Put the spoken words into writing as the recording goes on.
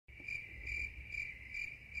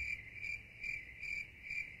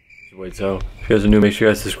Wait, so if you guys are new, make sure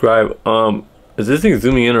you guys subscribe. Is this thing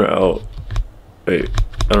zooming in or out? Wait,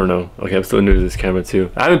 I don't know. Okay, I'm still new to this camera too.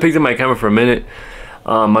 I haven't picked up my camera for a minute.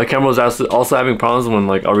 My camera was also having problems when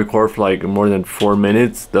like I'll record for like more than 4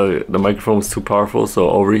 minutes. The microphone was too powerful, so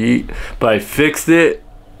overheat. But I fixed it,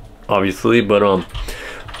 obviously. But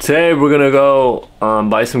today we're gonna go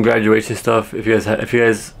buy some graduation stuff. If you guys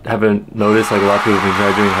haven't noticed, like a lot of people have been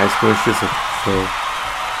graduating high school and shit. So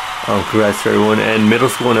congrats to everyone. And middle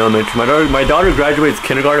school and elementary. My daughter graduates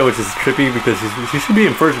kindergarten, which is trippy because she should be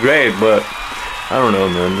in 1st grade, but I don't know,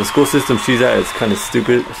 man. The school system she's at is kind of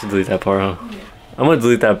stupid. I should delete that part, huh? Yeah. I'm gonna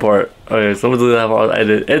delete that part. Okay, so I'm gonna delete that part.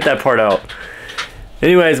 Edit that part out.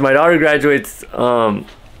 Anyways, my daughter graduates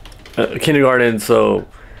kindergarten, so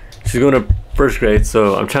she's going to 1st grade.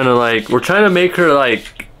 So I'm trying to we're trying to make her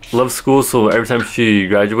like love school. So every time she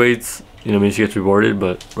graduates, you know, what I mean, she gets rewarded.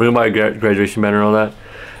 But we're gonna buy a graduation banner and all that.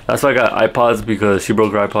 That's why I got iPods, because she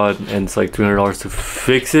broke her iPod and it's like $300 to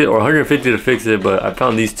fix it, or $150 to fix it. But I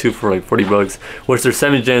found these two for like 40 bucks, which they're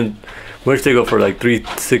 7th gen, which they go for like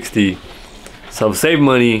 $360. So save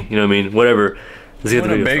money, you know what I mean? Whatever. Let's get the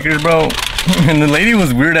video. Bakers, bro, and the lady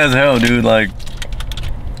was weird as hell, dude. Like,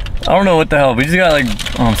 I don't know what the hell. We just got like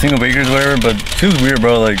single bakers, or whatever. But she was weird,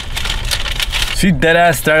 bro. Like, she dead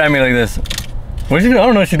ass stared at me like this. What she did? I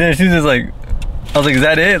don't know what she did. She was just like, I was like, is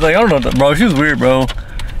that it? Like, I don't know, bro. She was weird, bro.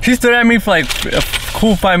 She stood at me for like a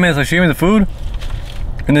cool 5 minutes. Like, she gave me the food,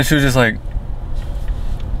 and then she was just like,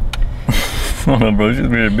 I don't know, bro. She was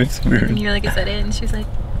weird. Bitch, weird. And you're like, is that it? And she's like,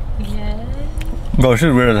 yeah. Bro, she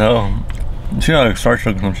was weird as hell. She got like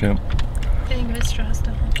starstruck or some shit. Getting good straw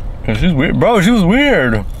stuff. Yeah, she's weird. Bro, she was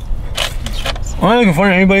weird. I'm not looking for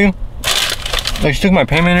anybody. Like, she took my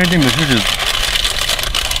payment and everything, but she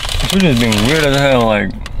was just being weird as hell.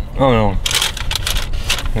 Like, I don't know.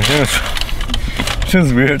 She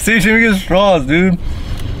was weird. See, she didn't get straws, dude.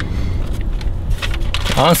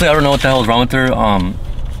 Honestly, I don't know what the hell is wrong with her.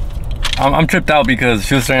 I'm tripped out because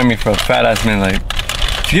she was staring at me for a fat ass minute. Like,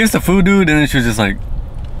 she gave us the food, dude, and then she was just like,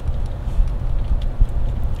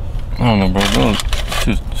 I don't know, bro.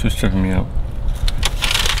 She was tripping me out.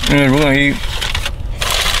 Anyways, we're gonna eat.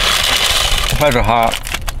 The fries are hot.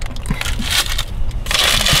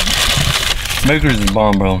 Baker's is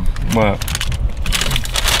bomb, bro. What?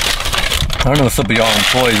 I don't know what's up with y'all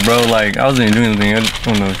employees, bro. Like, I wasn't even doing anything. I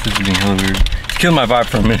don't know. It's just being hella weird. She killed my vibe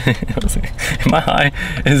for a minute. I was like, am I high?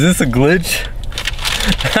 Is this a glitch?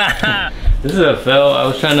 This is a fail. I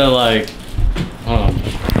was trying to like, I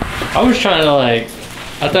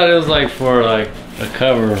thought it was like for like a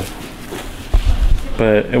cover,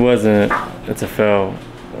 but it wasn't. It's a fail.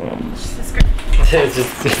 It's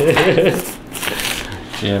just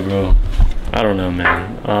yeah, bro. I don't know,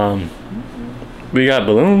 man. We got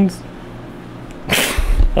balloons.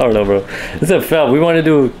 I don't know, bro. It's a fail. We want to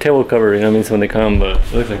do a table cover, you know what I mean, so when they come, but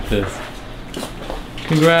it looks like this.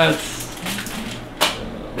 Congrats.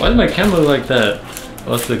 Why does my camera look like that?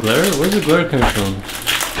 What's the glare? Where's the glare coming from?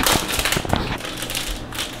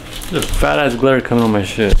 There's a fat ass glare coming on my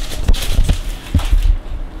shit.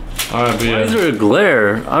 Alright, but yeah. Why is there a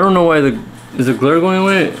glare? I don't know why is the glare going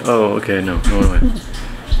away? Oh, okay, no way.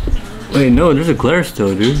 Wait, no, there's a glare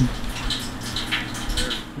still, dude.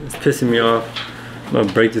 It's pissing me off. I'm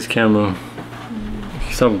gonna break this camera.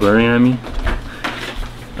 Stop glaring at me.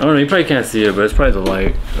 I don't know, you probably can't see it, but it's probably the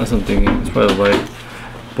light. That's what I'm thinking. It's probably the light.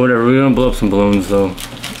 But whatever, we're gonna blow up some balloons though.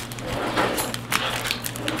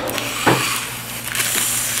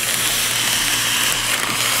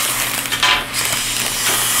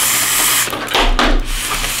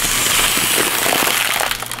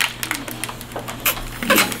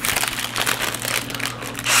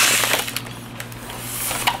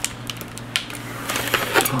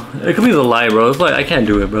 It could be the light, bro. It's like I can't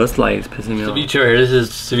do it, bro. It's light. It's pissing me off. Ceviche right here. This is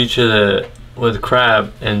ceviche with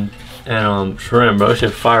crab and shrimp, bro. This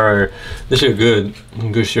shit fire right here. This shit good.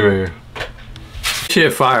 Good shit right here. This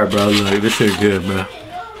shit fire, bro. Like, this shit good, bro.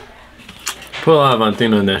 Put a lot of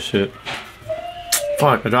Antino in that shit.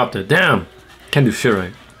 Fuck, I dropped it. Damn. Can't do shit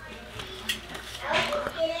right.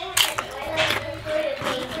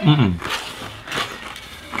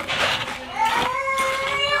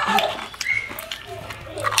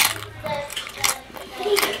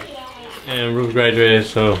 And Ruth graduated,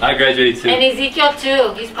 so I graduated too. And Ezekiel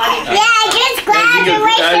too. He's probably yeah, I just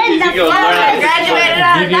graduated. Graduated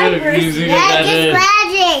out of diapers. Yeah, I just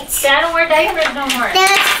graduated. I don't wear diapers no more.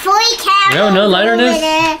 There's 40 cameras. No light on this?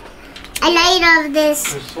 A light of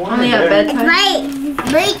this. Only at bedtime. Right,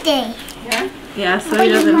 birthday. Yeah? Yeah, so he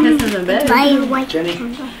doesn't piss in the bed. Jenny. So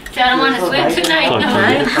I don't want to swim tonight.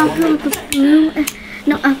 I'll put the blue.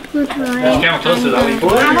 No, I'll put the Camera closer, that way.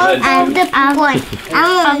 I'm the one.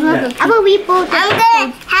 I'm a people. I'm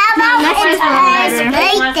good. How about it's my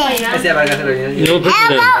birthday? You know, How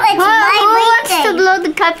about it's my birthday? To blow the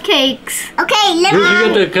cupcakes. Okay, let you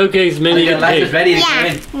me. get the cupcakes, Minnie. You get the cake. ready to Yeah.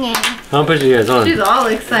 go in. Yeah. I'm pushing you guys. Hold on. She's all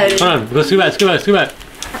excited. Hold on. Go scoot back. Scoot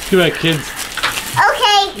back, kids.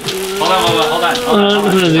 Okay. Hold on. Hold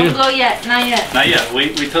on, dude. Don't go yet. Not yet. Not yet.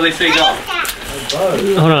 Wait till they say go.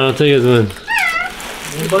 Hold on. I'll tell you guys when.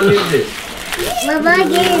 What is this? What bug is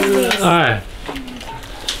this? Alright.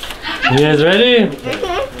 You guys ready?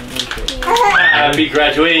 Happy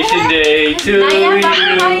graduation day to Not yet,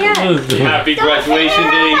 you. not yet. Happy graduation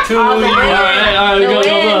day to you. All the way.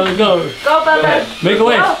 Alright, go. Go, Bubba. Make a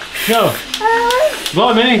wish. Go.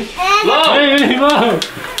 Blow, Minnie. Blow. Minnie, blow.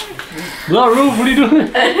 Blow, Roof, what are you doing?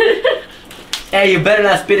 Hey, you better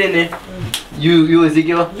not spit in it. You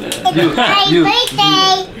Ezekiel. My You.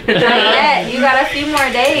 birthday. Not yet. You got a few more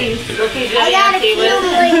days. I got a few more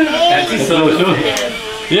days. That's so cool.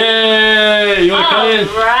 Yay! You want to come in?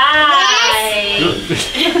 Right.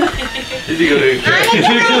 Ezekiel, dude.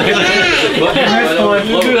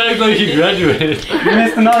 You act like you graduated. You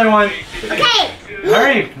missed another one. Okay.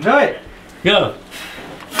 Hurry, do it. Go.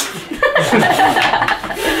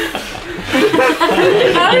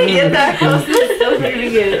 How do you get that close? It's so pretty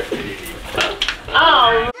good.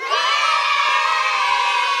 All